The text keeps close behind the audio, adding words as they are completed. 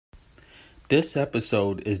This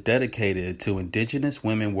episode is dedicated to Indigenous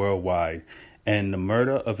women worldwide and the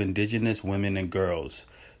murder of Indigenous women and girls.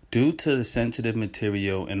 Due to the sensitive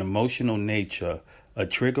material and emotional nature, a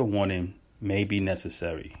trigger warning may be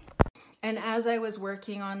necessary. And as I was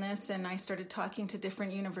working on this and I started talking to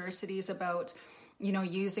different universities about,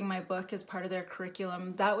 using my book as part of their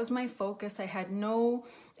curriculum, that was my focus. I had no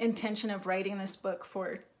intention of writing this book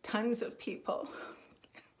for tons of people.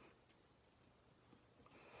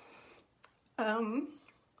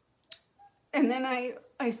 And then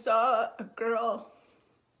I saw a girl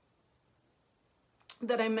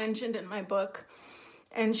that I mentioned in my book,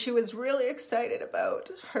 and she was really excited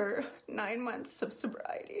about her 9 months of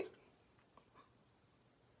sobriety.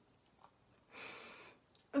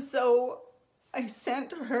 So I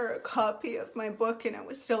sent her a copy of my book, and it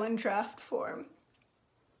was still in draft form.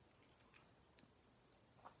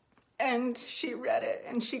 And she read it,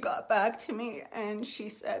 and she got back to me, and she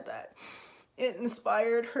said that it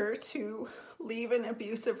inspired her to leave an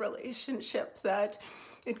abusive relationship, that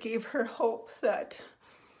it gave her hope that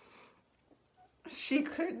she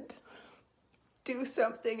could do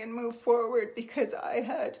something and move forward because I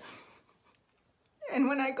had. And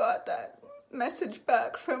when I got that message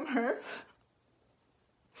back from her,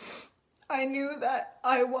 I knew that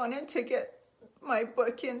I wanted to get my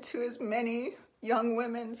book into as many young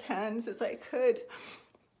women's hands as I could.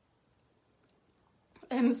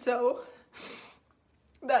 And so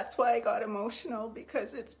that's why I got emotional,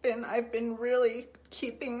 because I've been really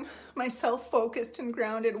keeping myself focused and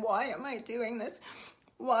grounded. Why am I doing this?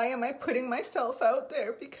 Why am I putting myself out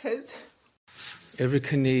there? Because every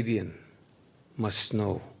Canadian must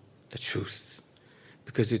know the truth,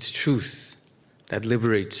 because it's truth that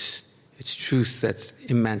liberates, it's truth that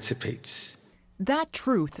emancipates. That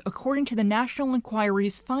truth, according to the National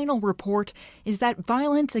Inquiry's final report, is that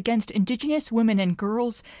violence against Indigenous women and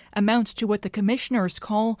girls amounts to what the commissioners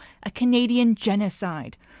call a Canadian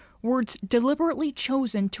genocide, words deliberately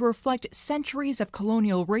chosen to reflect centuries of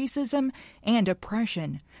colonial racism and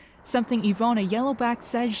oppression, something Ivana Yellowback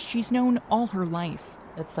says she's known all her life.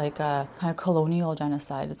 It's like a kind of colonial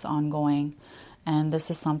genocide. It's ongoing, and this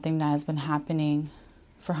is something that has been happening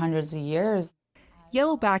for hundreds of years.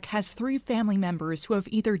 Yellowback has 3 family members who have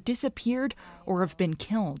either disappeared or have been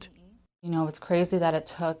killed. It's crazy that it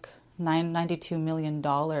took $92 million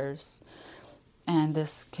and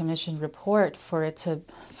this commission report for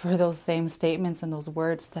those same statements and those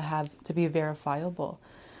words to be verifiable.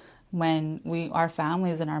 When our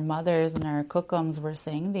families and our mothers and our cookums were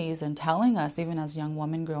saying these and telling us, even as young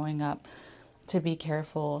women growing up, to be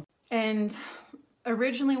careful. And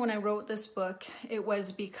originally, when I wrote this book, it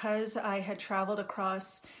was because I had traveled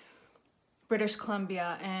across British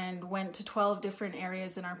Columbia and went to 12 different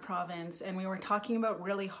areas in our province, and we were talking about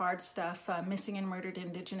really hard stuff, missing and murdered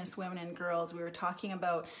Indigenous women and girls. We were talking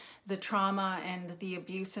about the trauma and the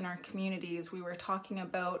abuse in our communities. We were talking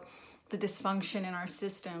about the dysfunction in our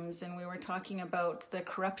systems, and we were talking about the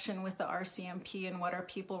corruption with the RCMP and what our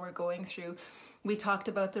people were going through. We talked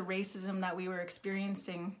about the racism that we were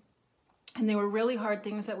experiencing. And they were really hard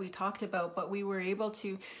things that we talked about, but we were able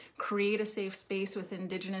to create a safe space with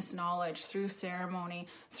Indigenous knowledge through ceremony,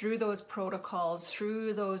 through those protocols,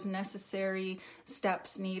 through those necessary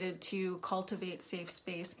steps needed to cultivate safe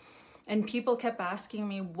space. And people kept asking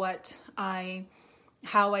me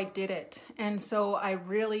how I did it. And so I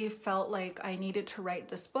really felt like I needed to write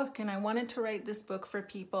this book, and I wanted to write this book for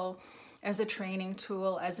people as a training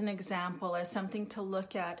tool, as an example, as something to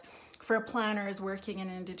look at for planners working in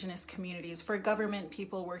Indigenous communities, for government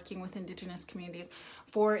people working with Indigenous communities,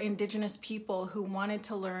 for Indigenous people who wanted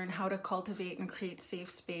to learn how to cultivate and create safe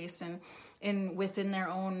space and within their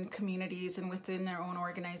own communities and within their own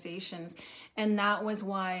organizations. And that was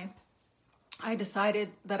why I decided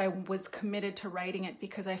that I was committed to writing it,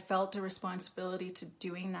 because I felt a responsibility to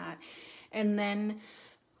doing that. And then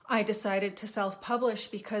I decided to self-publish,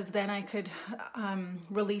 because then I could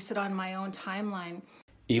release it on my own timeline.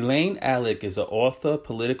 Elaine Alec is an author,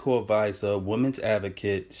 political advisor, women's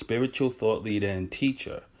advocate, spiritual thought leader, and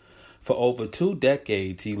teacher. For over 2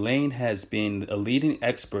 decades, Elaine has been a leading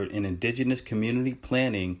expert in Indigenous community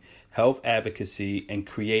planning, health advocacy, and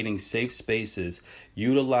creating safe spaces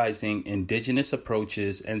utilizing Indigenous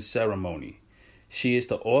approaches and ceremony. She is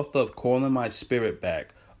the author of Calling My Spirit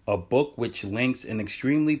Back, a book which links an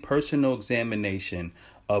extremely personal examination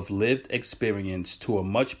of lived experience to a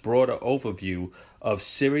much broader overview of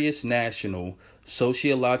serious national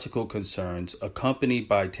sociological concerns accompanied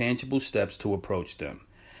by tangible steps to approach them.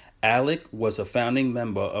 Alec was a founding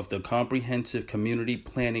member of the Comprehensive Community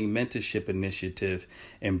Planning Mentorship Initiative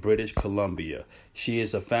in British Columbia. She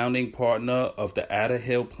is a founding partner of the Adder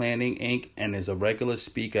Hill Planning, Inc. and is a regular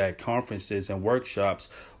speaker at conferences and workshops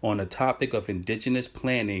on the topic of Indigenous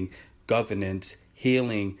planning, governance,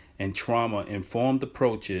 healing, and trauma-informed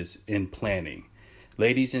approaches in planning.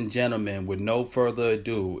 Ladies and gentlemen, with no further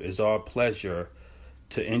ado, it's our pleasure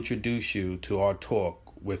to introduce you to our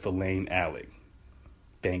talk with Elaine Alec.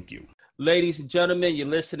 Thank you. Ladies and gentlemen, you're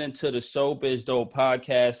listening to the Sober is Dope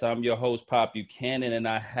podcast. I'm your host, Pop Buchanan, and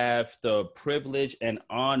I have the privilege and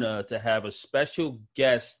honor to have a special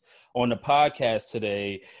guest on the podcast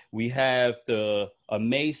today. We have the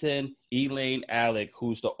amazing Elaine Alec,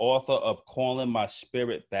 who's the author of Calling My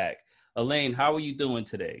Spirit Back. Elaine, how are you doing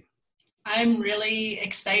today? I'm really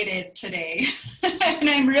excited today, and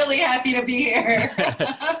I'm really happy to be here.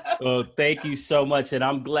 Well, thank you so much, and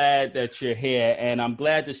I'm glad that you're here, and I'm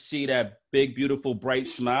glad to see that big, beautiful, bright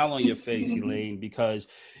smile on your face, Elaine, because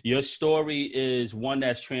your story is one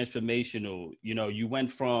that's transformational. You know, you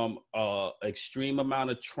went from extreme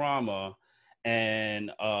amount of trauma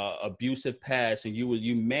and abusive past, and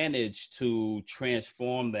you managed to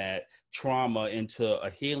transform that trauma into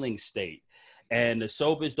a healing state. And the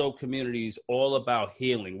Sober is Dope community is all about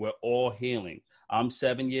healing. We're all healing. I'm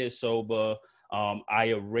 7 years sober. I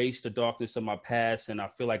erased the darkness of my past, and I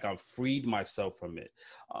feel like I've freed myself from it.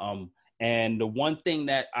 And the one theme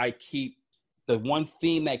that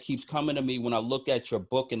keeps coming to me when I look at your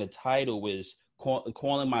book and the title is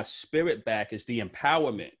Calling My Spirit Back is the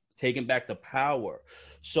empowerment, taking back the power.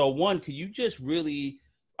 So one, could you just really...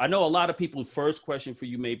 I know a lot of people's first question for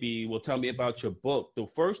you may be, well, tell me about your book. The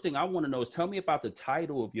first thing I want to know is tell me about the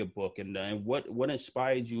title of your book and what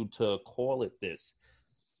inspired you to call it this.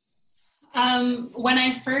 When I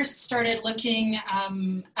first started looking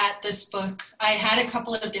at this book, I had a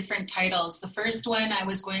couple of different titles. The first one I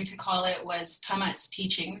was going to call it was Tama's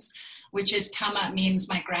Teachings, which is Tama means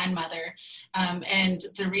my grandmother. And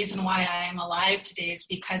the reason why I am alive today is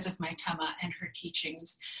because of my Tama and her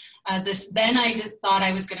teachings. Then I thought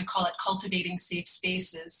I was going to call it Cultivating Safe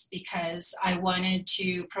Spaces because I wanted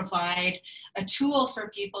to provide a tool for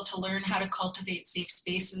people to learn how to cultivate safe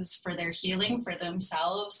spaces for their healing, for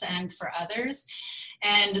themselves and for others.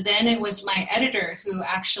 And then it was my editor who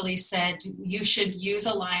actually said, you should use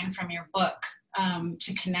a line from your book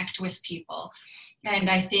to connect with people.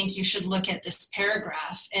 And I think you should look at this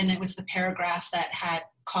paragraph. And it was the paragraph that had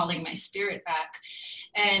Calling My Spirit Back.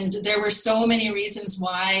 And there were so many reasons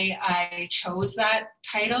why I chose that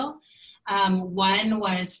title. One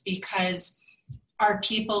was because our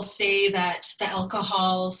people say that the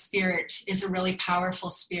alcohol spirit is a really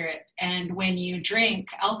powerful spirit. And when you drink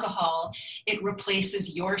alcohol, it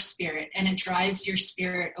replaces your spirit and it drives your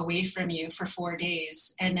spirit away from you for 4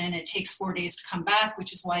 days. And then it takes 4 days to come back,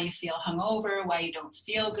 which is why you feel hungover, why you don't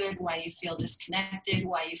feel good, why you feel disconnected,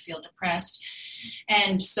 why you feel depressed.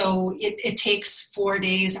 And so it takes 4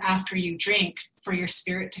 days after you drink for your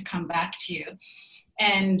spirit to come back to you.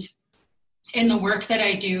 And in the work that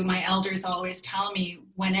I do, my elders always tell me,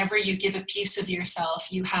 whenever you give a piece of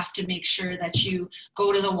yourself, you have to make sure that you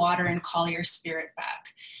go to the water and call your spirit back.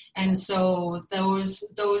 And so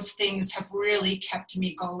those things have really kept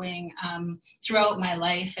me going throughout my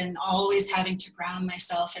life, and always having to ground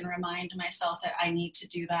myself and remind myself that I need to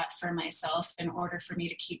do that for myself in order for me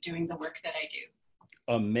to keep doing the work that I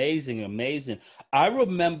do. Amazing, amazing. I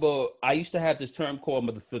remember I used to have this term called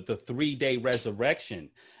the 3-day resurrection.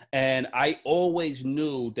 And I always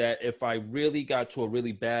knew that if I really got to a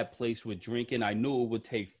really bad place with drinking, I knew it would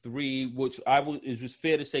take it was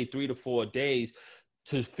fair to say 3 to 4 days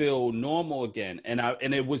to feel normal again. And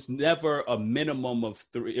it was never a minimum of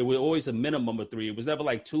 3. It was always a minimum of 3. It was never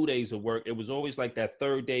like 2 days of work. It was always like that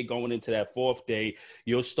 3rd day going into that 4th day,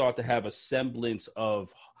 you'll start to have a semblance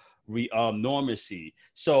of normacy.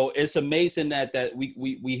 So it's amazing that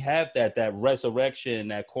we have that resurrection,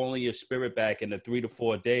 that calling your spirit back in the 3 to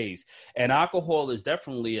 4 days. And alcohol is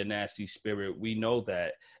definitely a nasty spirit. We know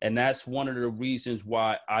that. And that's one of the reasons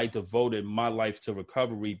why I devoted my life to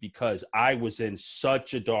recovery, because I was in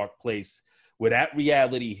such a dark place. Where that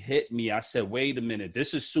reality hit me, I said, wait a minute,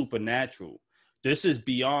 this is supernatural. This is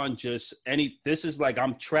beyond just this is like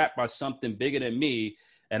I'm trapped by something bigger than me.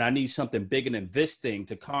 And I need something bigger than this thing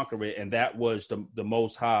to conquer it. And that was the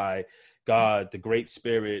Most High, God, the Great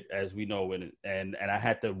Spirit, as we know. And I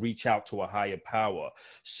had to reach out to a higher power.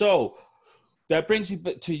 So that brings me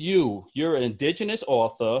to you. You're an Indigenous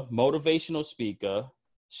author, motivational speaker,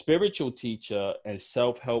 spiritual teacher, and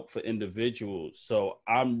self-help for individuals. So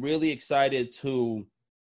I'm really excited to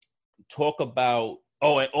talk about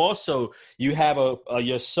Oh, and also you have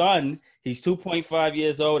your son. He's 2.5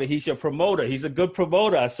 years old, and he's your promoter. He's a good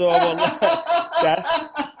promoter. I saw him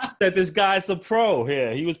that this guy's a pro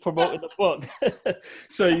here. He was promoting the book.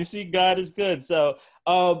 So you see, God is good. So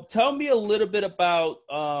tell me a little bit about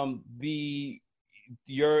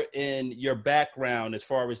your background as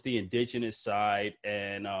far as the indigenous side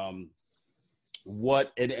and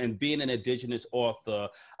and being an indigenous author.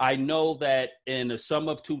 I know that in the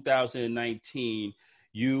summer of 2019,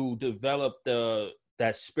 you developed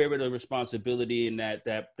that spirit of responsibility and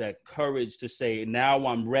that courage to say, now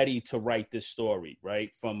I'm ready to write this story,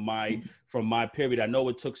 right? From my period. I know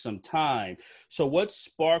it took some time. So what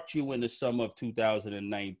sparked you in the summer of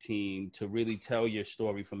 2019 to really tell your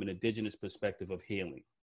story from an indigenous perspective of healing?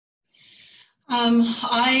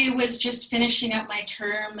 I was just finishing up my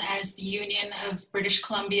term as the Union of British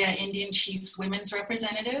Columbia Indian Chiefs Women's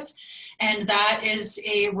Representative, and that is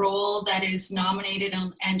a role that is nominated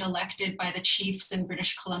and elected by the chiefs in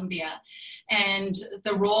British Columbia. And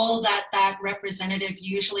the role that representative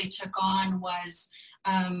usually took on was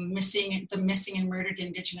missing and murdered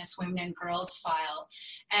Indigenous women and girls file.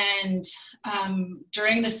 And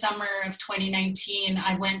during the summer of 2019,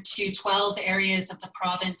 I went to 12 areas of the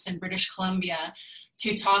province in British Columbia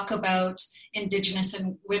to talk about Indigenous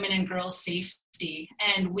and women and girls safety.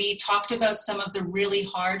 And we talked about some of the really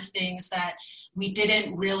hard things that we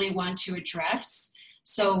didn't really want to address.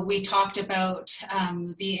 So we talked about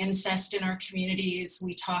the incest in our communities.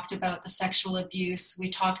 We talked about the sexual abuse. We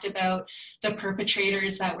talked about the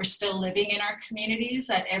perpetrators that were still living in our communities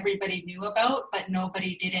that everybody knew about, but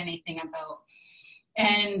nobody did anything about.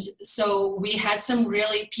 And so we had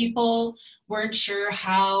people weren't sure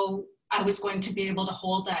how I was going to be able to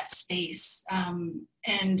hold that space.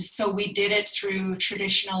 And so we did it through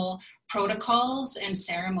traditional protocols and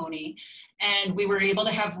ceremony. And we were able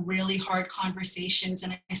to have really hard conversations.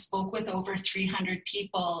 And I spoke with over 300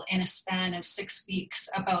 people in a span of 6 weeks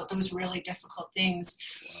about those really difficult things.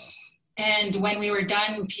 And when we were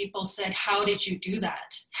done, people said, how did you do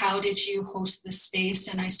that? How did you host this space?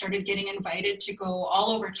 And I started getting invited to go all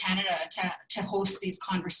over Canada to host these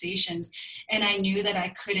conversations. And I knew that I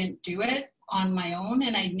couldn't do it on my own.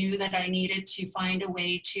 And I knew that I needed to find a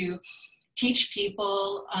way to teach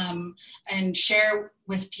people and share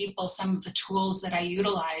with people some of the tools that I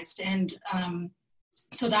utilized. And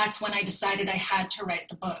so that's when I decided I had to write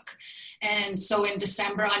the book. And so on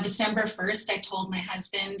December 1st, I told my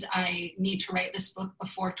husband I need to write this book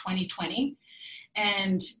before 2020.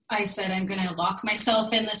 And I said, I'm going to lock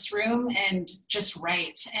myself in this room and just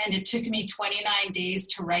write. And it took me 29 days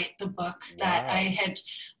to write the book that I had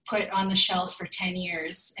put on the shelf for 10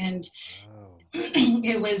 years. And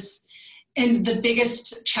it was... And the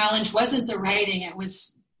biggest challenge wasn't the writing; it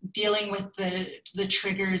was dealing with the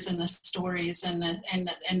triggers and the stories and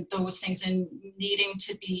those things, and needing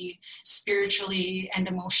to be spiritually and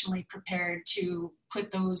emotionally prepared to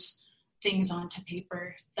put those things onto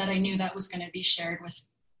paper that I knew that was going to be shared with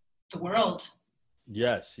the world.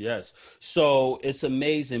 Yes. So it's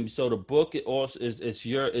amazing. So the book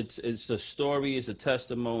it's a story, it's a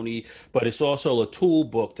testimony, but it's also a tool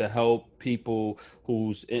book to help people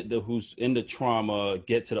who's in the trauma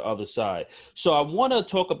get to the other side. So I want to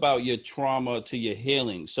talk about your trauma to your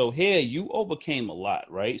healing. So here you overcame a lot,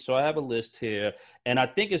 right? So I have a list here, and I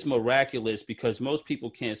think it's miraculous because most people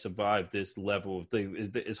can't survive this level of thing.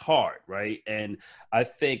 It's hard, right? And I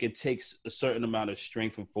think it takes a certain amount of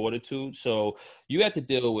strength and fortitude. So you had to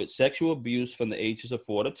deal with sexual abuse from the ages of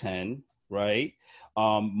 4 to 10, right?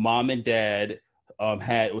 Mom and dad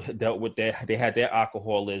had dealt with they had their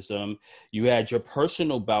alcoholism. You had your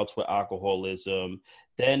personal bouts with alcoholism.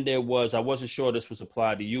 Then there was, I wasn't sure this was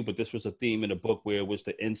applied to you, but this was a theme in the book where it was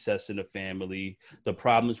the incest in the family, the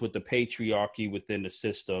problems with the patriarchy within the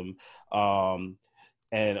system, and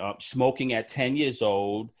smoking at 10 years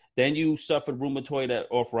old. Then you suffered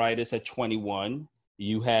rheumatoid arthritis at 21.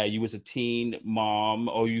 You was a teen mom,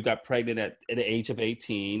 or you got pregnant at the age of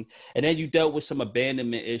 18. And then you dealt with some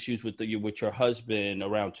abandonment issues with your husband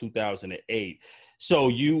around 2008.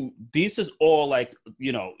 So these is all like,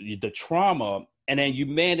 the trauma. And then you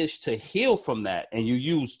managed to heal from that, and you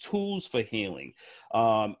use tools for healing.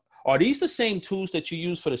 Are these the same tools that you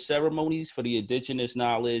use for the ceremonies, for the indigenous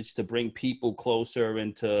knowledge, to bring people closer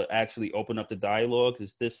and to actually open up the dialogue?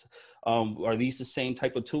 Are these the same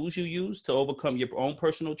type of tools you use to overcome your own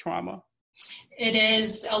personal trauma? It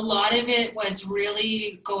is. A lot of it was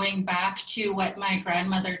really going back to what my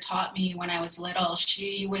grandmother taught me when I was little.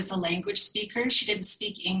 She was a language speaker. She didn't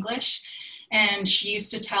speak English. And she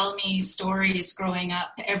used to tell me stories growing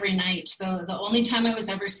up every night. The only time I was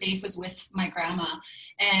ever safe was with my grandma.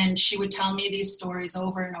 And she would tell me these stories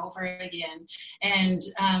over and over again. And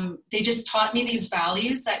they just taught me these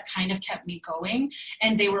values that kind of kept me going.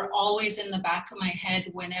 And they were always in the back of my head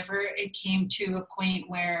whenever it came to a point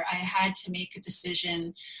where I had to make a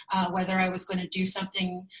decision, whether I was going to do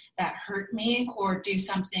something that hurt me or do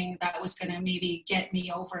something that was going to maybe get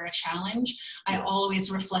me over a challenge. I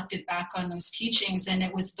always reflected back on those teachings, and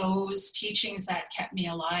it was those teachings that kept me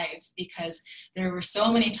alive, because there were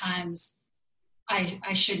so many times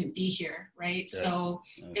I shouldn't be here, right? Yes. So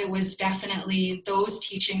it was definitely those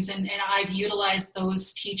teachings, and I've utilized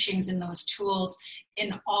those teachings and those tools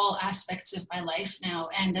in all aspects of my life now.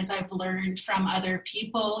 And as I've learned from other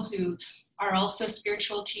people who are also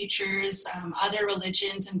spiritual teachers, other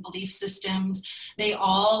religions and belief systems, they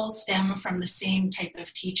all stem from the same type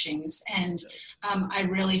of teachings. And I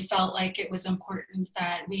really felt like it was important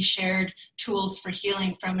that we shared tools for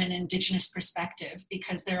healing from an Indigenous perspective,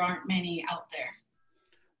 because there aren't many out there.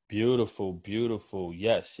 Beautiful, beautiful.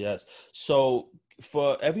 Yes, yes. So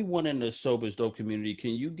for everyone in the Sober is Dope community,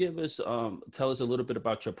 can you give us, tell us a little bit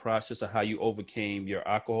about your process of how you overcame your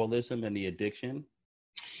alcoholism and the addiction?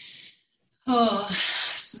 Oh,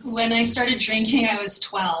 when I started drinking, I was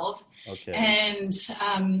 12. Okay. And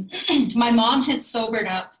my mom had sobered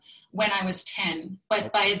up when I was 10,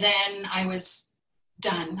 but by then I was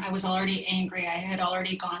done. I was already angry. I had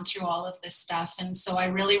already gone through all of this stuff. And so I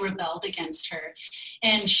really rebelled against her.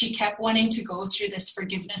 And she kept wanting to go through this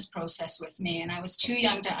forgiveness process with me. And I was too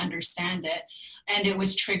young to understand it. And it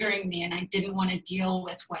was triggering me. And I didn't want to deal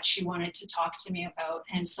with what she wanted to talk to me about.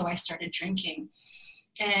 And so I started drinking.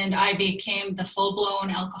 And I became the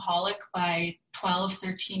full-blown alcoholic by 12,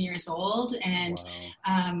 13 years old. And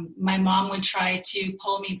my mom would try to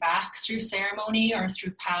pull me back through ceremony or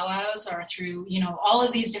through powwows or through, all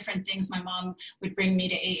of these different things. My mom would bring me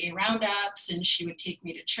to AA roundups, and she would take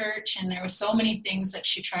me to church. And there were so many things that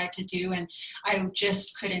she tried to do, and I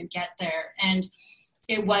just couldn't get there. And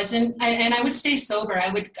it wasn't, and I would stay sober. I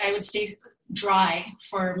would stay dry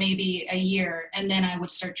for maybe a year, and then I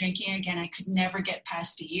would start drinking again. I could never get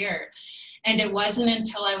past a year. And it wasn't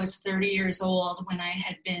until I was 30 years old, when I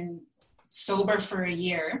had been sober for a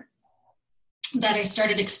year, that I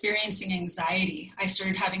started experiencing anxiety. I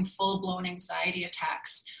started having full-blown anxiety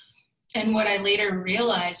attacks. And what I later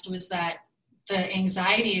realized was that the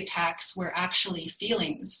anxiety attacks were actually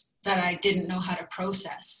feelings that I didn't know how to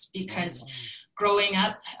process, because growing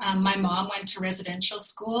up, my mom went to residential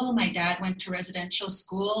school. My dad went to residential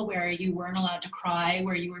school where you weren't allowed to cry,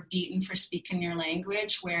 where you were beaten for speaking your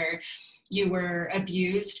language, where you were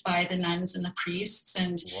abused by the nuns and the priests,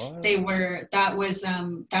 and that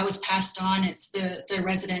was passed on. It's the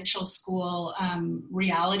residential school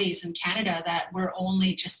realities in Canada that we're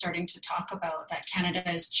only just starting to talk about, that Canada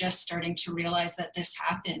is just starting to realize that this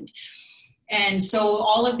happened. And so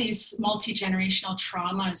all of these multi-generational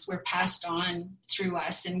traumas were passed on through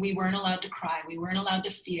us, and we weren't allowed to cry. We weren't allowed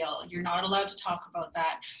to feel. You're not allowed to talk about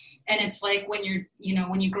that. And it's like when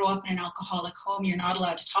when you grow up in an alcoholic home, you're not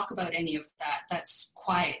allowed to talk about any of that. That's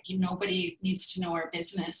quiet. Nobody needs to know our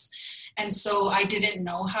business. And so I didn't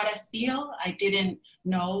know how to feel. I didn't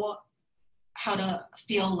know how to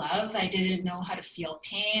feel love. I didn't know how to feel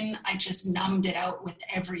pain. I just numbed it out with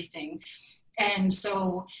everything. And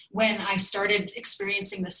so when I started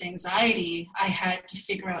experiencing this anxiety, I had to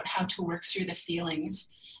figure out how to work through the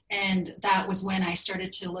feelings. And that was when I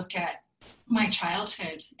started to look at my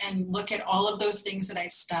childhood and look at all of those things that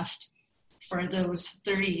I'd stuffed for those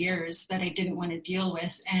 30 years that I didn't want to deal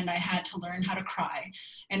with. And I had to learn how to cry,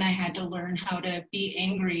 and I had to learn how to be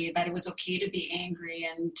angry, that it was okay to be angry,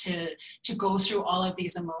 and to go through all of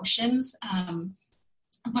these emotions.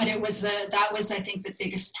 But that was, I think, the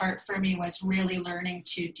biggest part for me, was really learning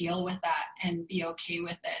to deal with that and be okay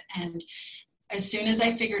with it. And as soon as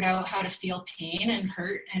I figured out how to feel pain and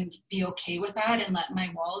hurt and be okay with that and let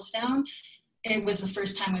my walls down, it was the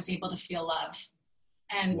first time I was able to feel love.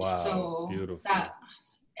 And so beautiful.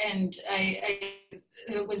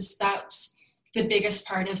 That's the biggest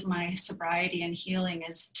part of my sobriety and healing,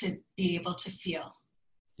 is to be able to feel.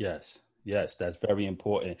 Yes, that's very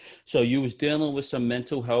important. So you was dealing with some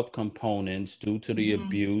mental health components due to the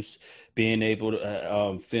abuse, being able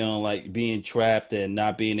to feeling like being trapped and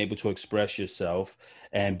not being able to express yourself,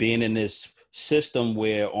 and being in this system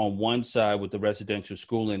where on one side with the residential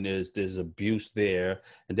schooling there's abuse there,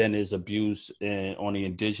 and then there's abuse on the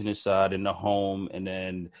Indigenous side in the home, and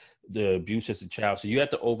then the abuse as a child. So you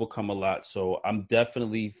had to overcome a lot. So I'm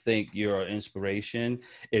definitely think you're an inspiration.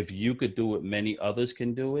 If you could do it, many others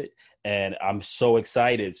can do it. And I'm so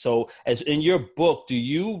excited. So as in your book, do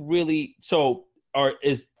you really, so are,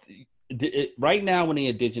 is right now in the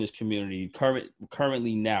indigenous community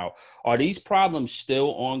currently now, are these problems still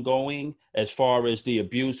ongoing as far as the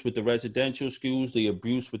abuse with the residential schools, the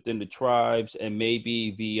abuse within the tribes, and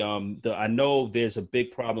maybe the I know there's a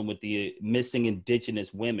big problem with the missing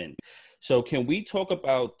indigenous women. So can we talk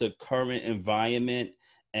about the current environment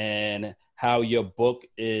and how your book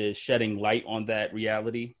is shedding light on that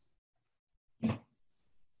reality?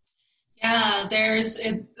 Yeah,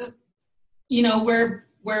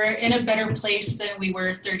 we're in a better place than we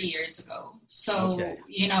were 30 years ago. So, Okay.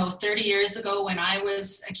 30 years ago when I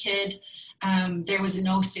was a kid, there was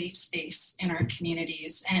no safe space in our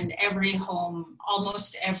communities, and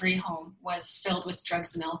almost every home was filled with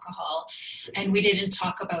drugs and alcohol, and we didn't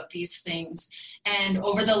talk about these things. And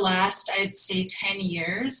over the last, I'd say 10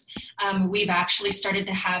 years, we've actually started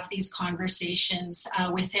to have these conversations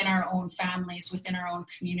within our own families, within our own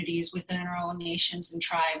communities, within our own nations and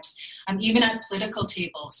tribes. Even at political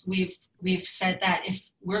tables, we've said that if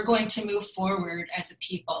we're going to move forward as a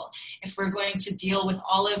people, if we're going to deal with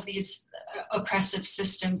all of these oppressive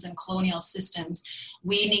systems and colonial systems,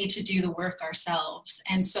 we need to do the work ourselves.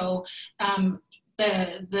 And so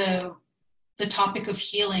the topic of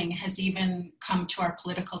healing has even come to our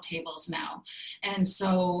political tables now. And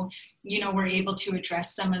so, we're able to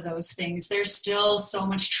address some of those things. There's still so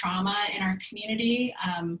much trauma in our community.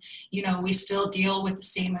 We still deal with the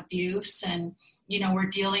same abuse, and we're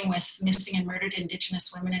dealing with missing and murdered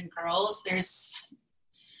Indigenous women and girls.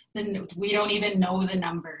 We don't even know the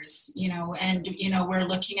numbers, and, we're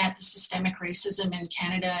looking at the systemic racism in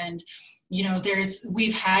Canada, and,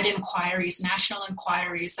 we've had national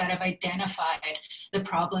inquiries that have identified the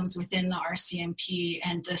problems within the RCMP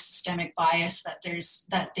and the systemic bias that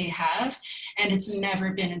they have, and it's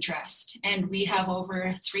never been addressed. And we have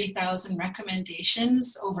over 3,000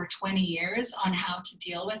 recommendations over 20 years on how to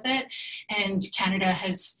deal with it, and Canada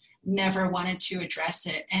has never wanted to address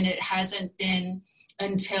it. And it hasn't been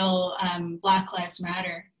until Black Lives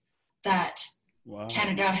Matter that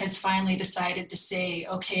Canada has finally decided to say,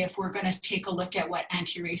 okay, if we're going to take a look at what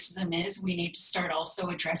anti-racism is, we need to start also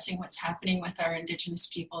addressing what's happening with our Indigenous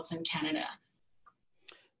peoples in Canada.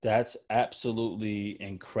 That's absolutely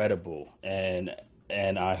incredible. And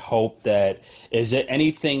I hope that, is there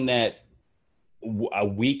anything that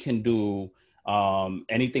we can do,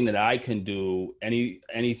 anything that I can do,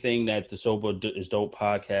 anything that the Sober is Dope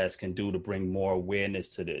podcast can do to bring more awareness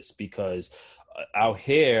to this? Because out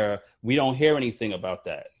here, we don't hear anything about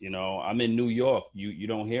that. I'm in New York. You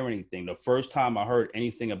don't hear anything. The first time I heard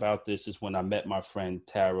anything about this is when I met my friend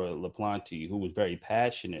Tara LaPlante, who was very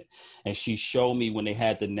passionate. And she showed me when they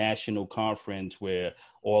had the national conference where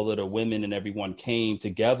all of the women and everyone came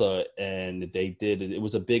together, and it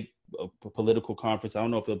was a big political conference. I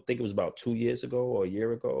think it was about 2 years ago or a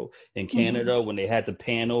year ago in Canada, when they had the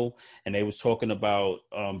panel and they was talking about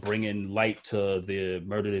bringing light to the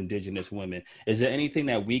murdered Indigenous women. Is there anything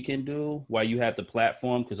that we can do while you have the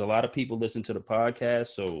platform? Because a lot of people listen to the podcast,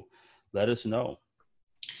 so let us know.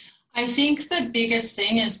 I think the biggest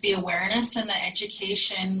thing is the awareness and the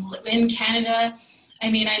education in Canada.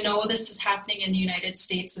 I know this is happening in the United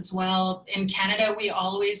States as well. In Canada, we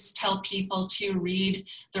always tell people to read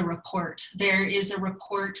the report. There is a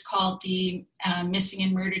report called the Missing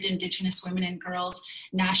and Murdered Indigenous Women and Girls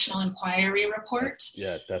National Inquiry Report.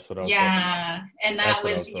 That's what I was talking about. And that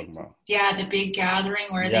was the big gathering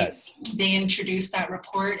where they introduced that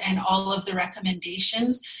report and all of the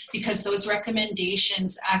recommendations, because those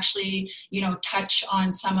recommendations actually, touch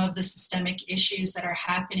on some of the systemic issues that are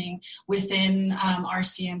happening within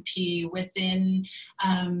RCMP, within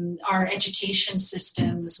our education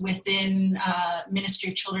systems, within Ministry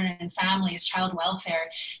of Children and Families, child welfare.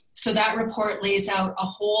 So that report lays out a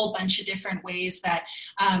whole bunch of different ways that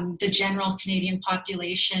the general Canadian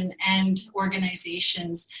population and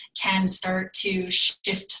organizations can start to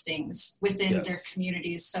shift things within their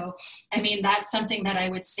communities. So, that's something that I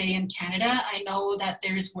would say in Canada. I know that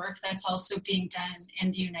there's work that's also being done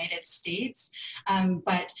in the United States,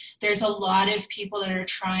 but there's a lot of people that are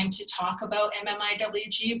trying to talk about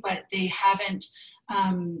MMIWG, but they haven't,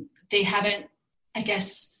 I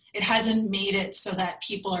guess, it hasn't made it so that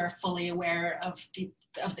people are fully aware of the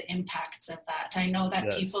impacts of that. I know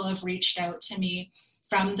that people have reached out to me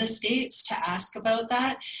from the States to ask about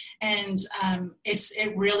that. And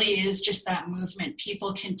it really is just that movement,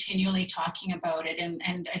 people continually talking about it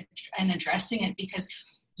and addressing it, because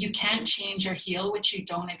you can't change or heal what you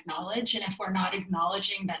don't acknowledge. And if we're not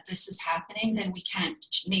acknowledging that this is happening, then we can't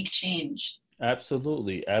make change.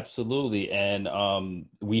 Absolutely, absolutely. And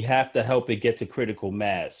we have to help it get to critical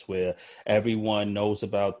mass where everyone knows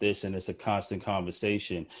about this and it's a constant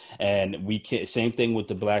conversation. And we can't, same thing with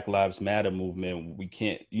the Black Lives Matter movement. We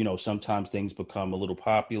can't, sometimes things become a little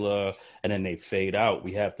popular and then they fade out.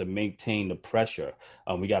 We have to maintain the pressure.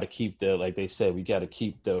 We got to keep like they said, we got to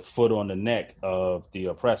keep the foot on the neck of the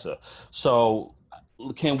oppressor. So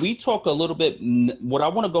can we talk a little bit? What I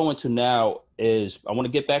want to go into now is I want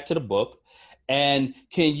to get back to the book. And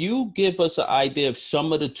can you give us an idea of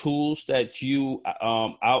some of the tools that you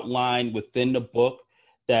outline within the book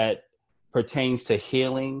that pertains to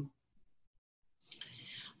healing?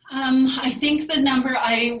 I think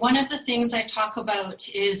one of the things I talk about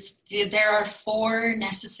is there are 4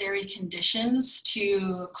 necessary conditions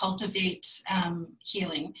to cultivate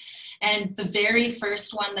healing. And the very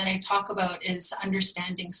first one that I talk about is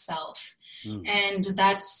understanding self. And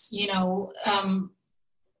that's,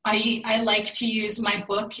 I like to use, my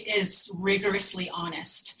book is rigorously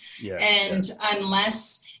honest.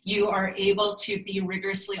 Unless you are able to be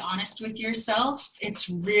rigorously honest with yourself, it's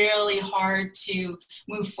really hard to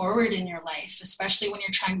move forward in your life, especially when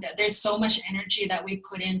you're there's so much energy that we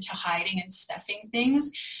put into hiding and stuffing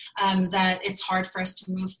things that it's hard for us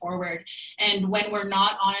to move forward. And when we're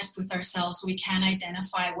not honest with ourselves, we can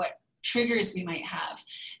identify what triggers we might have.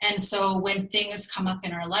 And so when things come up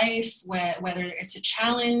in our life, whether it's a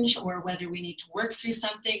challenge or whether we need to work through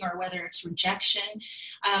something or whether it's rejection,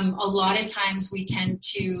 a lot of times we tend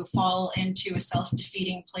to fall into a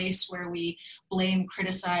self-defeating place where we blame,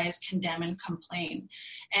 criticize, condemn, and complain.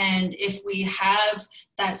 And if we have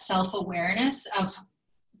that self-awareness of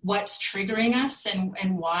what's triggering us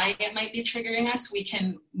and why it might be triggering us, we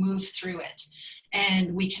can move through it.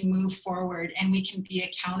 And we can move forward and we can be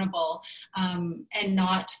accountable and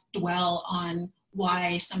not dwell on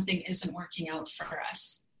why something isn't working out for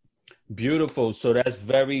us. Beautiful. So that's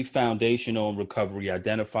very foundational in recovery,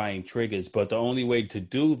 identifying triggers. But the only way to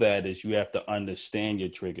do that is you have to understand your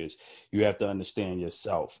triggers. You have to understand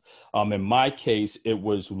yourself. In my case, it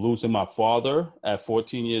was losing my father at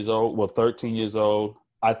 13 years old.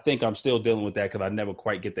 I think I'm still dealing with that because I never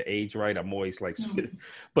quite get the age right. I'm always like,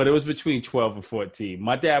 but it was between 12 and 14.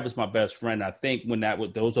 My dad was my best friend. I think when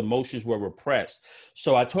those emotions were repressed.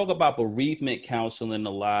 So I talk about bereavement counseling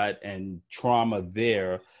a lot and trauma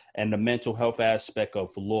there and the mental health aspect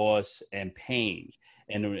of loss and pain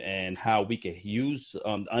and how we can use,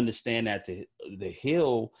 understand that to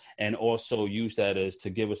heal and also use that as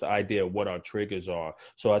to give us an idea of what our triggers are.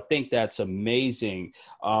 So I think that's amazing.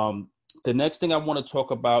 The next thing I want to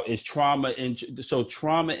talk about is trauma. So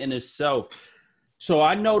trauma in itself. So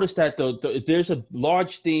I noticed that there's a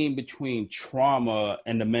large theme between trauma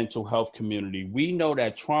and the mental health community. We know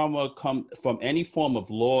that trauma comes from any form of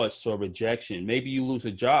loss or rejection. Maybe you lose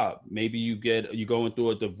a job. Maybe you're going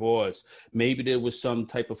through a divorce. Maybe there was some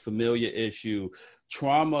type of familiar issue.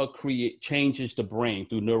 Trauma changes the brain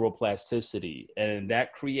through neuroplasticity, and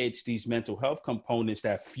that creates these mental health components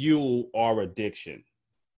that fuel our addiction.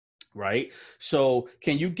 Right. So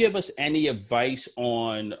can you give us any advice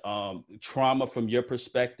on trauma from your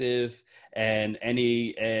perspective and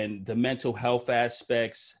the mental health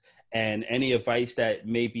aspects and any advice that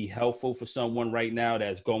may be helpful for someone right now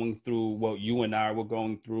that's going through what you and I were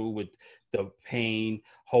going through with the pain,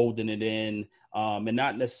 holding it in, and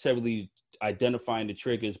not necessarily identifying the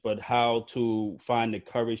triggers, but how to find the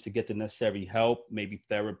courage to get the necessary help, maybe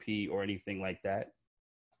therapy or anything like that?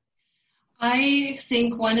 I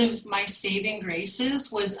think one of my saving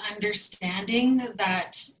graces was understanding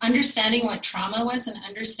what trauma was and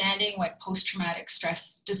understanding what post-traumatic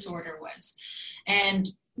stress disorder was, and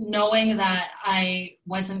knowing that I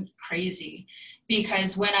wasn't crazy.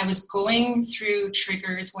 Because when I was going through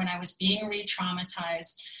triggers, when I was being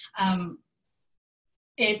re-traumatized,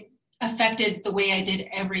 it affected the way I did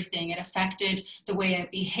everything. It affected the way I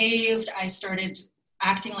behaved. I started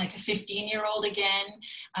acting like a 15-year-old again.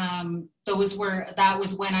 That was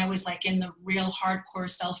when I was like in the real hardcore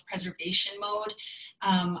self-preservation mode.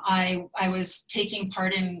 I was taking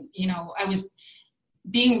part in, I was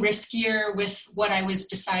being riskier with what I was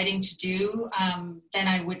deciding to do than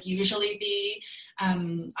I would usually be.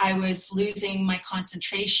 I was losing my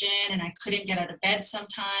concentration and I couldn't get out of bed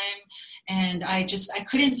sometime. And I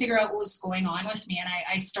couldn't figure out what was going on with me. And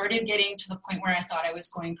I started getting to the point where I thought I was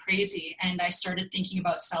going crazy. And I started thinking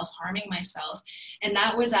about self-harming myself. And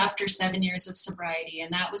that was after 7 years of sobriety.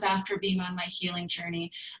 And that was after being on my healing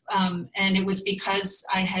journey. And it was because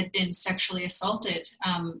I had been sexually assaulted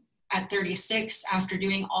at 36, after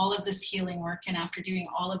doing all of this healing work and after doing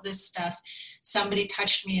all of this stuff, somebody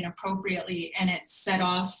touched me inappropriately and it set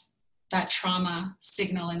off that trauma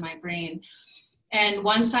signal in my brain. And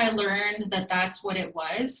once I learned that that's what it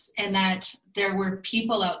was, and that there were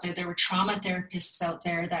people out there, there were trauma therapists out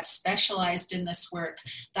there that specialized in this work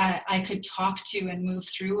that I could talk to and move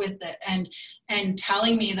through with it, and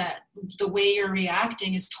telling me that the way you're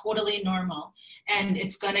reacting is totally normal and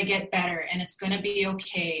it's going to get better and it's going to be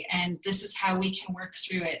okay. And this is how we can work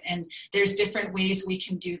through it. And there's different ways we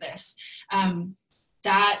can do this.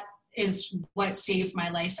 That is what saved my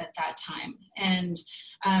life at that time. And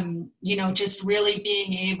just really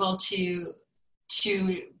being able to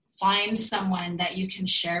find someone that you can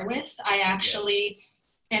share with. I actually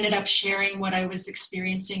ended up sharing what I was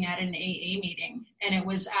experiencing at an AA meeting. And it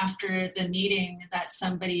was after the meeting that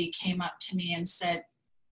somebody came up to me and said,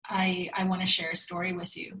 I want to share a story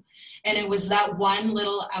with you. And it was that one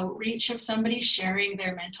little outreach of somebody sharing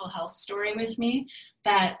their mental health story with me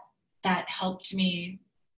that helped me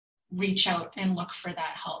reach out and look for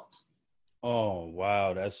that help. Oh,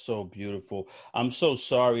 wow. That's so beautiful. I'm so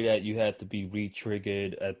sorry that you had to be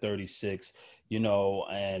re-triggered at 36,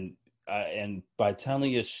 and by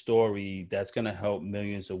telling your story, that's going to help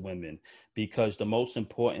millions of women, because the most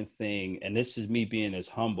important thing, and this is me being as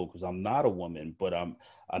humble because I'm not a woman, but I'm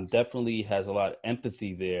definitely has a lot of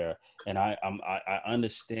empathy there. And I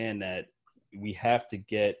understand that we have to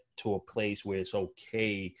get to a place where it's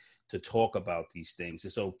okay to talk about these things.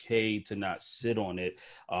 It's okay to not sit on it,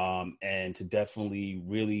 and to definitely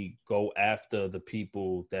really go after the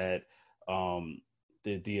people that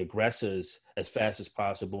the aggressors as fast as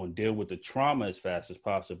possible and deal with the trauma as fast as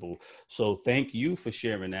possible. So thank you for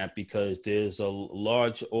sharing that, because there's a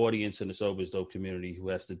large audience in the Sober is Dope community who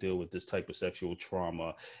has to deal with this type of sexual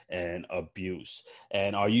trauma and abuse.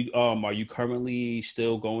 And are you currently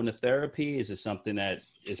still going to therapy? Is it something that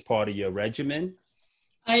is part of your regimen?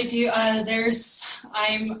 I do. I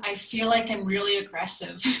feel like I'm really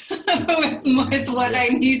aggressive with what I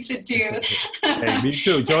need to do. Hey, me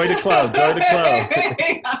too. Join the club.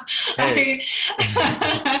 Hey.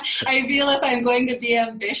 I feel if I'm going to be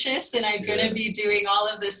ambitious and I'm going to be doing all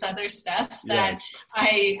of this other stuff, that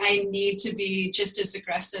I need to be just as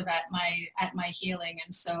aggressive at my healing.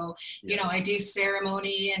 And so, I do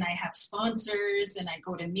ceremony and I have sponsors and I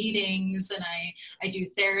go to meetings and I do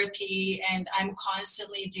therapy, and I'm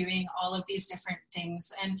constantly doing all of these different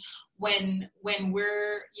things. And when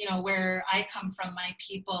we're, where I come from, my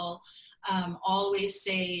people always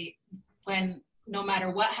say, no matter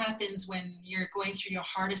what happens, when you're going through your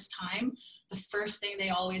hardest time, the first thing they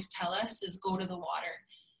always tell us is go to the water.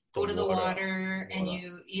 Go to the water, and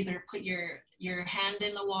you either put your hand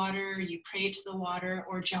in the water, you pray to the water,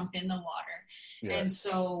 or jump in the water. Yeah. And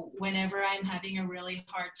so whenever I'm having a really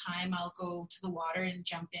hard time, I'll go to the water and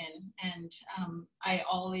jump in. And I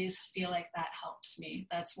always feel like that helps me.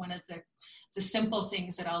 That's one of the simple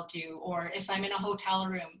things that I'll do. Or if I'm in a hotel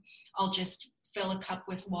room, I'll just fill a cup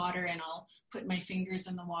with water and I'll put my fingers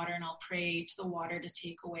in the water and I'll pray to the water to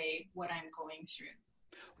take away what I'm going through.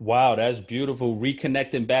 Wow, that's beautiful.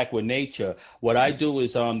 Reconnecting back with nature. What I do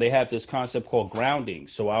is they have this concept called grounding.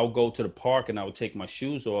 So I'll go to the park and I would take my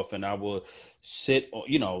shoes off and I will sit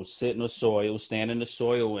in the soil, stand in the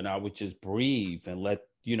soil, and I would just breathe and let,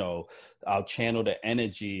 I'll channel the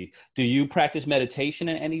energy. Do you practice meditation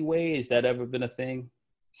in any way? Has that ever been a thing?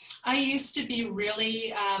 I used to be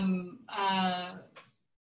really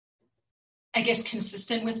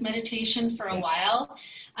consistent with meditation for a while.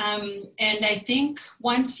 And I think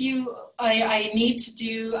once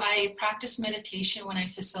I practice meditation when I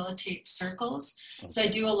facilitate circles. Okay. So I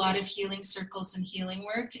do a lot of healing circles and healing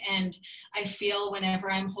work. And I feel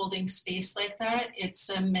whenever I'm holding space like that, it's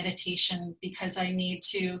a meditation, because I need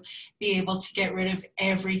to be able to get rid of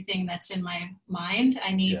everything that's in my mind.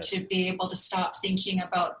 I need to be able to stop thinking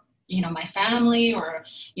about, my family or,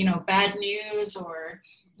 bad news or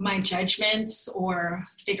my judgments or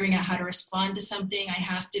figuring out how to respond to something. I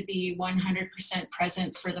have to be 100%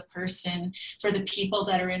 present for the people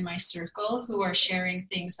that are in my circle who are sharing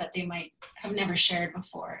things that they might have never shared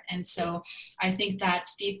before. And so I think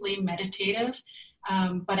that's deeply meditative,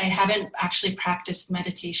 but I haven't actually practiced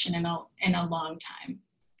meditation in a long time.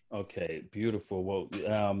 Okay, beautiful.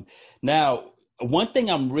 Well, now, one thing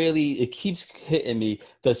it keeps hitting me,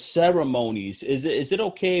 the ceremonies. Is it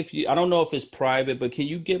okay if I don't know if it's private, but can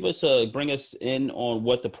you bring us in on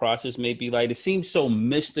what the process may be like? It seems so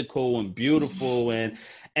mystical and beautiful, and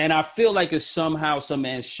And I feel like it's somehow some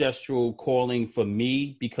ancestral calling for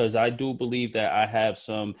me, because I do believe that I have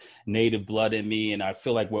some native blood in me, and I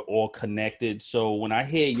feel like we're all connected. So when I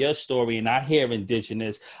hear your story and I hear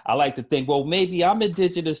indigenous, I like to think, well, maybe I'm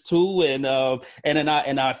indigenous too, and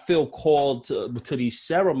I feel called to these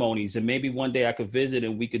ceremonies, and maybe one day I could visit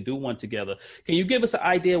and we could do one together. Can you give us an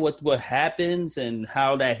idea what happens and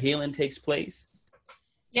how that healing takes place?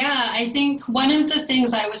 Yeah, I think one of the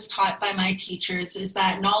things I was taught by my teachers is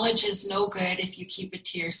that knowledge is no good if you keep it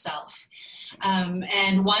to yourself.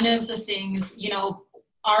 And one of the things,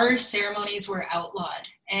 our ceremonies were outlawed,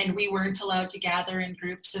 and we weren't allowed to gather in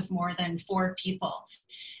groups of more than 4 people.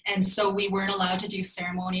 And so we weren't allowed to do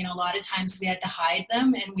ceremony, and a lot of times we had to hide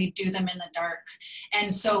them, and we'd do them in the dark.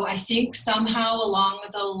 And so I think somehow along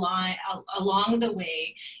the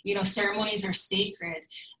way, ceremonies are sacred,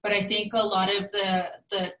 but I think a lot of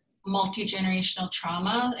the multi-generational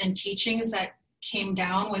trauma and teachings that came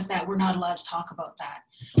down was that we're not allowed to talk about that.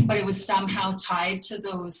 But it was somehow tied to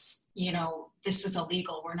those, this is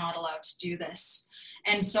illegal, we're not allowed to do this.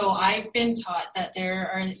 And so I've been taught that there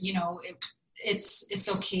are, it's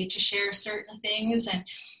okay to share certain things. And,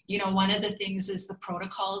 one of the things is the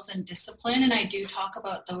protocols and discipline. And I do talk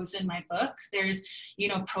about those in my book. There's,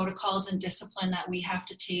 protocols and discipline that we have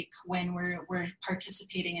to take when we're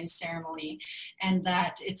participating in ceremony. And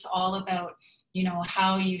that it's all about,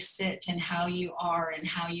 how you sit and how you are and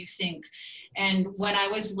how you think. And when I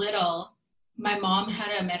was little, my mom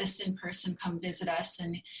had a medicine person come visit us,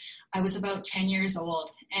 and I was about 10 years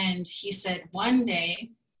old. And he said, one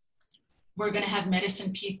day we're going to have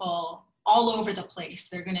medicine people all over the place.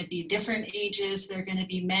 They're going to be different ages. They're going to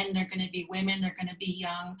be men. They're going to be women. They're going to be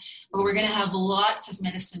young. But we're going to have lots of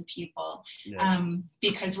medicine people. Yes.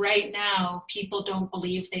 Because right now, people don't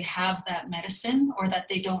believe they have that medicine, or that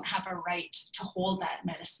they don't have a right to hold that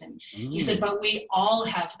medicine. He said, but we all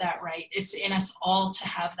have that right. It's in us all to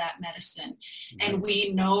have that medicine. And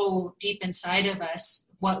we know deep inside of us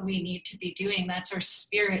what we need to be doing. That's our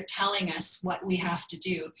spirit telling us what we have to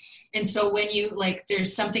do. And so when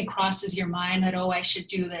there's something crosses your mind that, I should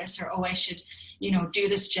do this, or, I should, do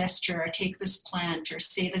this gesture, or take this plant, or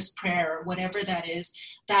say this prayer, or whatever that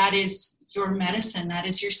is your medicine. That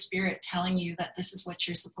is your spirit telling you that this is what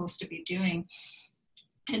you're supposed to be doing.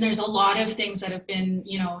 And there's a lot of things that have been,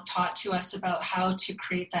 taught to us about how to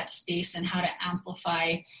create that space and how to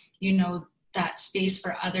amplify, that space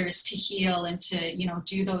for others to heal and to,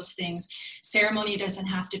 do those things. Ceremony doesn't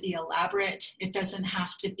have to be elaborate. It doesn't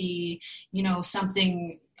have to be,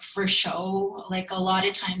 something for show. Like a lot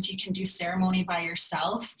of times you can do ceremony by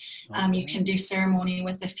yourself. You can do ceremony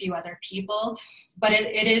with a few other people, but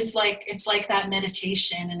it's like that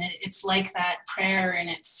meditation, and it's like that prayer, and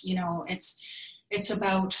it's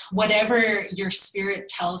about whatever your spirit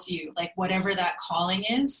tells you, like whatever that calling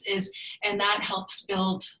is, and that helps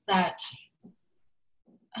build that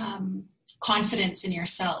confidence in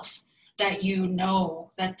yourself, that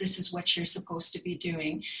that this is what you're supposed to be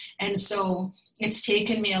doing. And so it's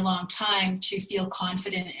taken me a long time to feel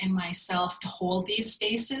confident in myself to hold these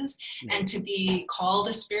spaces and to be called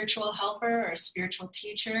a spiritual helper or a spiritual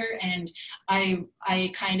teacher. And I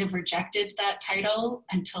kind of rejected that title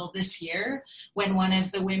until this year, when one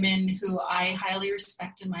of the women who I highly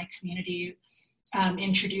respect in my community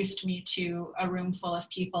introduced me to a room full of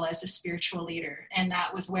people as a spiritual leader. And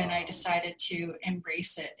that was when I decided to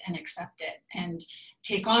embrace it and accept it and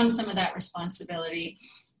take on some of that responsibility.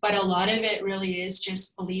 But a lot of it really is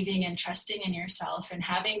just believing and trusting in yourself and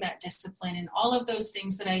having that discipline, and all of those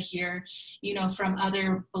things that I hear, from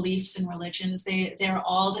other beliefs and religions. They're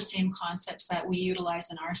all the same concepts that we utilize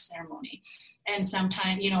in our ceremony. And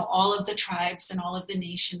sometimes, all of the tribes and all of the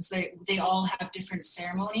nations, they all have different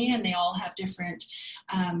ceremony, and they all have different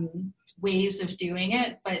ways of doing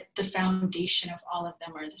it, but the foundation of all of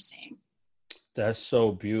them are the same. That's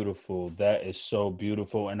so beautiful. That is so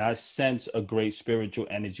beautiful. And I sense a great spiritual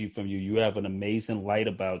energy from you. You have an amazing light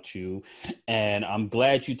about you. And I'm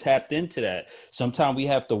glad you tapped into that. Sometimes we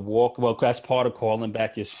have to walk, that's part of calling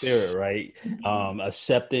back your spirit, right?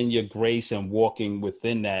 Accepting your grace and walking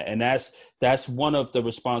within that. And that's one of the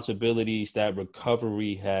responsibilities that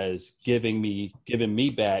recovery has given me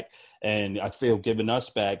back. And I feel giving us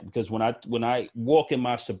back, because when I walk in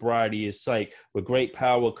my sobriety, it's like with great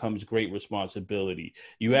power comes great responsibility.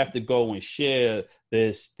 You have to go and share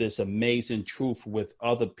this amazing truth with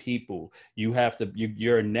other people.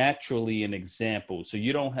 You're naturally an example. So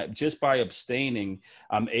you don't have, just by abstaining,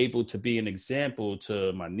 I'm able to be an example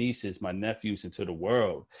to my nieces, my nephews, and to the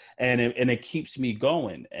world. And it keeps me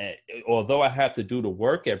going. And although I have to do the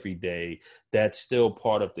work every day, that's still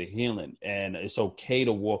part of the healing. And it's okay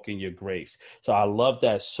to walk in your your grace. So I love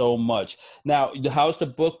that so much. Now, how's the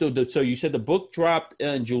book? So you said the book dropped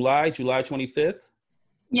in July 25th?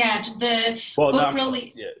 Yeah, the Well, book not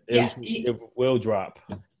really, it will drop.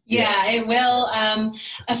 Yeah, it will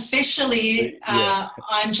officially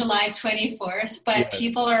on July 24th, but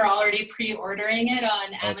people are already pre-ordering it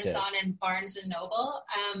on Amazon and Barnes & Noble.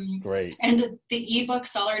 Great. And the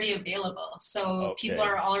ebook's already available. So people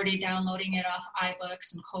are already downloading it off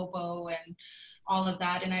iBooks and Kobo and all of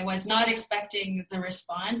that. And I was not expecting the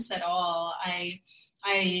response at all. I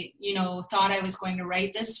thought I was going to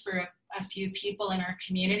write this for a few people in our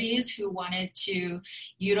communities who wanted to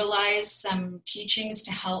utilize some teachings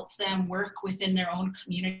to help them work within their own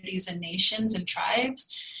communities and nations and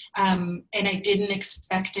tribes. And I didn't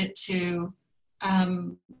expect it to,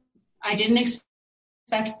 I didn't expect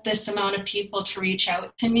this amount of people to reach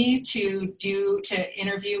out to me to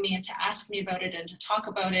interview me and to ask me about it and to talk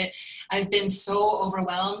about it. I've been so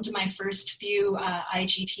overwhelmed. My first few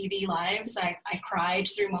IGTV lives, I cried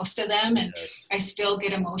through most of them, and I still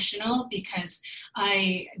get emotional because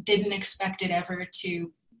I didn't expect it ever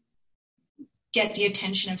to get the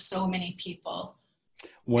attention of so many people.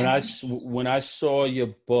 When I saw your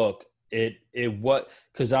book, it what,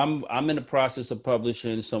 because I'm in the process of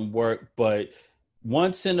publishing some work, but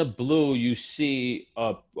once in a blue, you see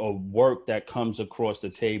a work that comes across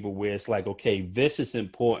the table where it's like, okay, this is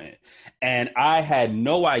important. And I had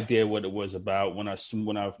no idea what it was about. When I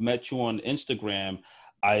met you on Instagram,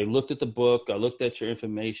 I looked at the book, I looked at your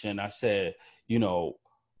information. I said,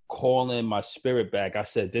 calling my spirit back. I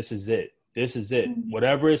said, this is it. This is it.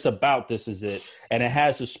 Whatever it's about, this is it. And it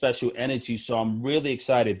has a special energy. So I'm really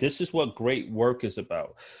excited. This is what great work is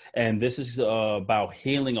about. And this is about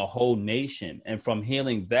healing a whole nation. And from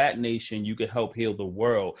healing that nation, you could help heal the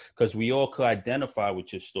world, because we all could identify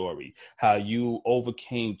with your story, how you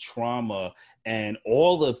overcame trauma and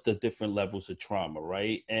all of the different levels of trauma,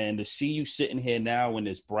 right? And to see you sitting here now in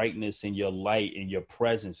this brightness and your light and your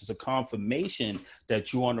presence is a confirmation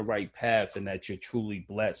that you're on the right path and that you're truly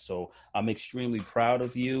blessed. So I'm extremely proud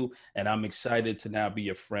of you, and I'm excited to now be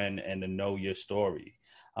your friend and to know your story.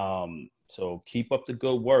 So keep up the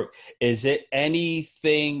good work. Is it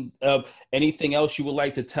anything else you would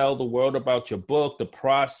like to tell the world about your book, the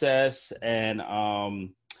process, and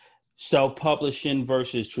self-publishing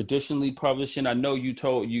versus traditionally publishing? I know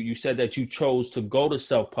you said that you chose to go the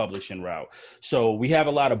self-publishing route. So we have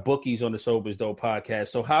a lot of bookies on the Sober is Dope podcast.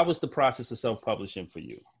 So how was the process of self-publishing for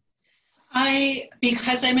you?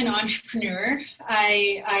 Because I'm an entrepreneur,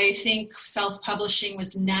 I think self-publishing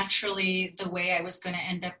was naturally the way I was going to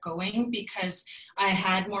end up going, because I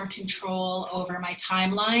had more control over my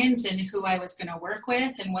timelines and who I was going to work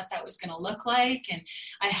with and what that was going to look like. And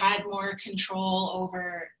I had more control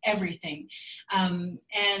over everything.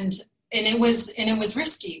 And it was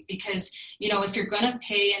risky because, if you're going to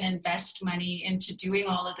pay and invest money into doing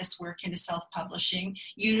all of this work into self-publishing,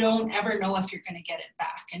 you don't ever know if you're going to get it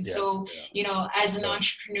back. And as an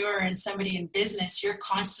entrepreneur and somebody in business, you're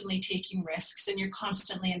constantly taking risks and you're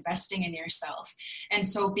constantly investing in yourself. And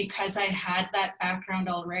so because I had that background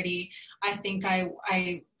already, I think I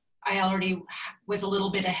already was a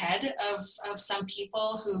little bit ahead of some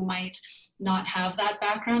people who might not have that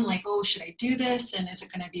background, like, oh, should I do this? And is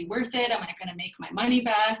it going to be worth it? Am I going to make my money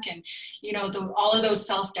back? And, all of those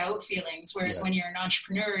self-doubt feelings. Whereas when you're an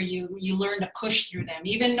entrepreneur, you learn to push through them.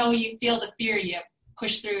 Even though you feel the fear, you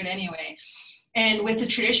push through it anyway. And with the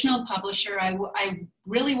traditional publisher, I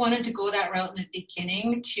really wanted to go that route in the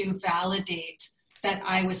beginning to validate that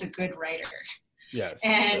I was a good writer. Yes.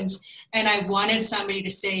 And I wanted somebody to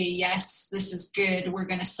say, yes, this is good. We're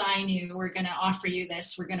going to sign you. We're going to offer you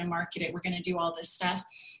this. We're going to market it. We're going to do all this stuff.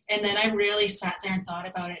 And then I really sat there and thought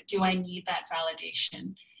about it. Do I need that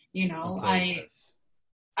validation?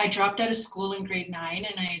 I dropped out of school in grade 9,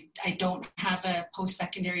 and I don't have a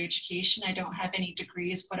post-secondary education. I don't have any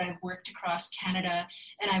degrees, but I've worked across Canada,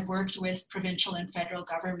 and I've worked with provincial and federal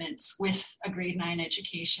governments with a grade 9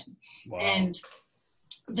 education. Wow. And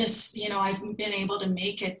this, I've been able to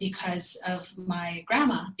make it because of my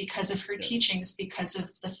grandma, because of her teachings, because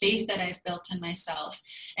of the faith that I've built in myself,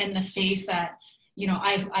 and the faith that,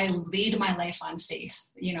 I lead my life on faith.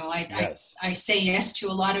 I say yes to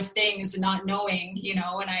a lot of things not knowing, and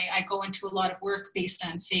I go into a lot of work based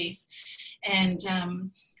on faith. And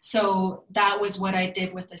so that was what I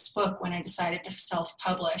did with this book when I decided to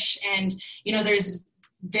self-publish. And, there's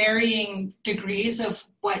varying degrees of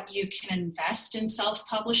what you can invest in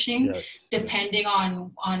self-publishing, depending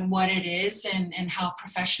on what it is and how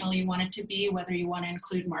professional you want it to be, whether you want to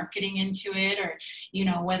include marketing into it, or,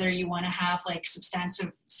 whether you want to have like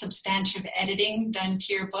substantive substantive editing done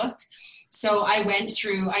to your book. So I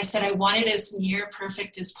said I wanted as near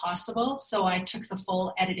perfect as possible. So I took the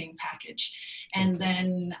full editing package, and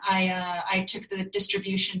then I took the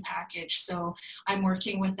distribution package. So I'm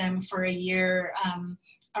working with them for a year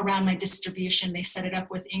around my distribution. They set it up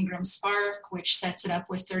with Ingram Spark, which sets it up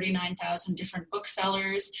with 39,000 different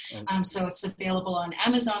booksellers. So it's available on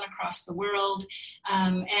Amazon across the world.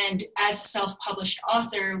 And as a self-published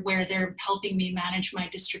author, where they're helping me manage my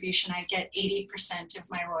distribution, I get 80% of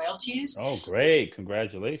my royalties. Oh, great.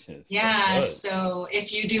 Congratulations. Yeah. So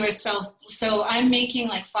if you do so I'm making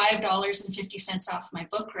like $5.50 off my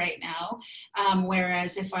book right now.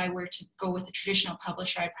 Whereas if I were to go with a traditional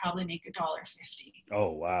publisher, I'd probably make $1.50.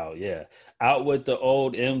 Oh, wow. Yeah. Out with the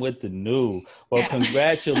old, in with the new. Well,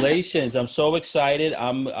 congratulations. I'm so excited.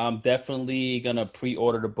 I'm definitely going to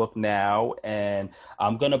pre-order the book now, and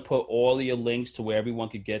I'm going to put all your links to where everyone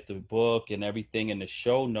could get the book and everything in the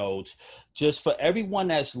show notes. Just for everyone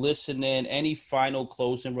that's listening, any final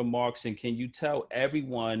closing remarks, and can you tell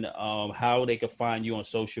everyone how they can find you on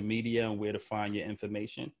social media and where to find your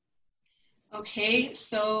information? Okay.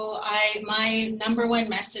 So my number one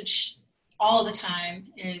message all the time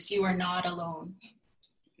is you are not alone.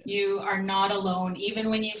 You are not alone. Even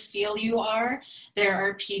when you feel you are, there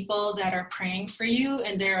are people that are praying for you,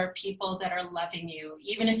 and there are people that are loving you.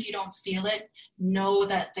 Even if you don't feel it, know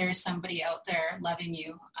that there's somebody out there loving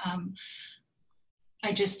you. I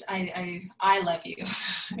love you.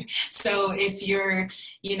 So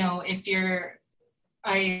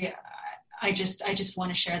I just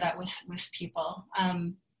want to share that with people.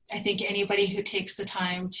 I think anybody who takes the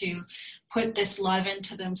time to put this love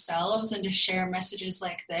into themselves and to share messages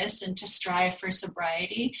like this and to strive for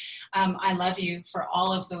sobriety, I love you for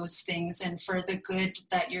all of those things and for the good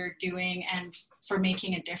that you're doing and for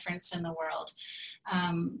making a difference in the world.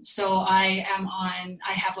 So I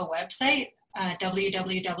have a website,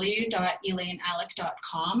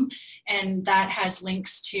 www.elainealec.com, and that has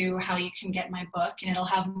links to how you can get my book, and it'll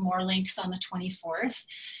have more links on the 24th.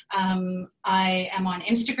 I am on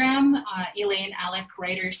Instagram, Elaine Alec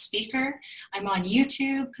Writer Speaker. I'm on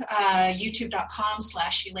YouTube,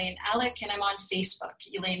 youtube.com/Elaine Alec, and I'm on Facebook,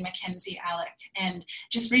 Elaine Mackenzie Alec, and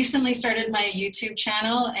just recently started my YouTube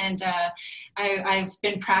channel, and I've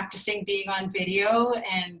been practicing being on video,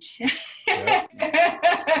 and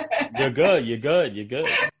You're good.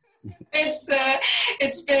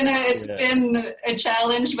 It's been a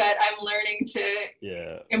challenge, but I'm learning to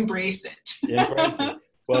embrace it.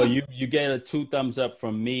 Well, you get a 2 thumbs up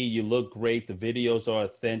from me. You look great. The videos are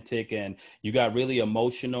authentic, and you got really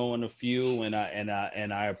emotional in a few. And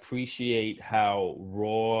I appreciate how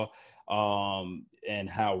raw and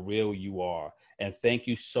how real you are. And thank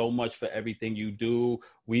you so much for everything you do.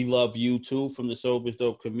 We love you too from the Sober is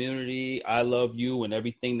Dope community. I love you and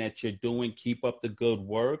everything that you're doing. Keep up the good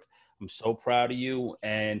work. I'm so proud of you.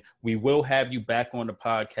 And we will have you back on the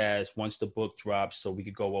podcast once the book drops so we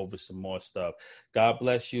could go over some more stuff. God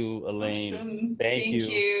bless you, Elaine. Awesome. Thank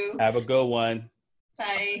you. Have a good one.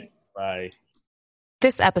 Bye. Bye.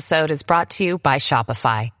 This episode is brought to you by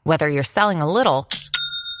Shopify. Whether you're selling a little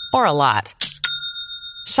or a lot,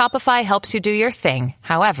 Shopify helps you do your thing,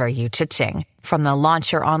 however you cha-ching. From the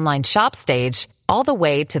launch your online shop stage, all the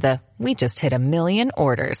way to the we just hit 1 million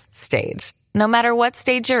orders stage. No matter what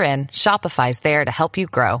stage you're in, Shopify's there to help you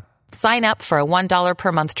grow. Sign up for a $1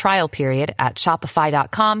 per month trial period at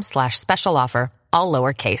shopify.com/special offer, all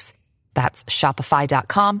lowercase. That's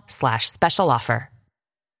shopify.com/special offer.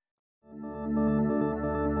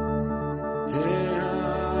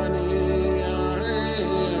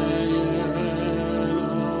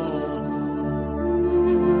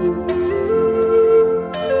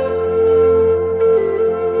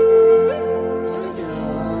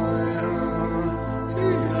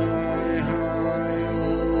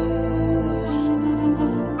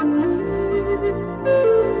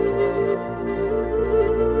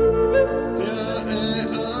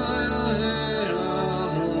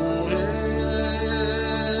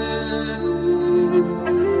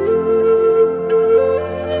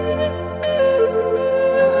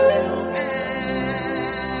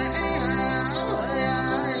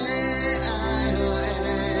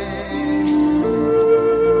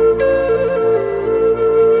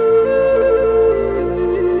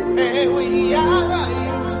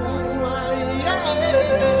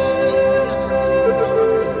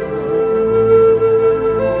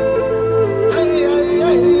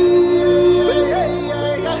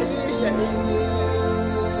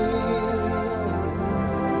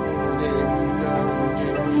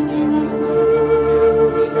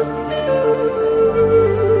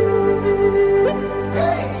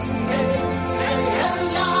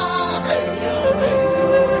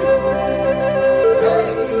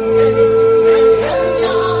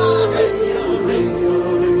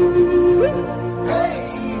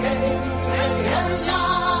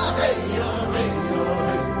 Why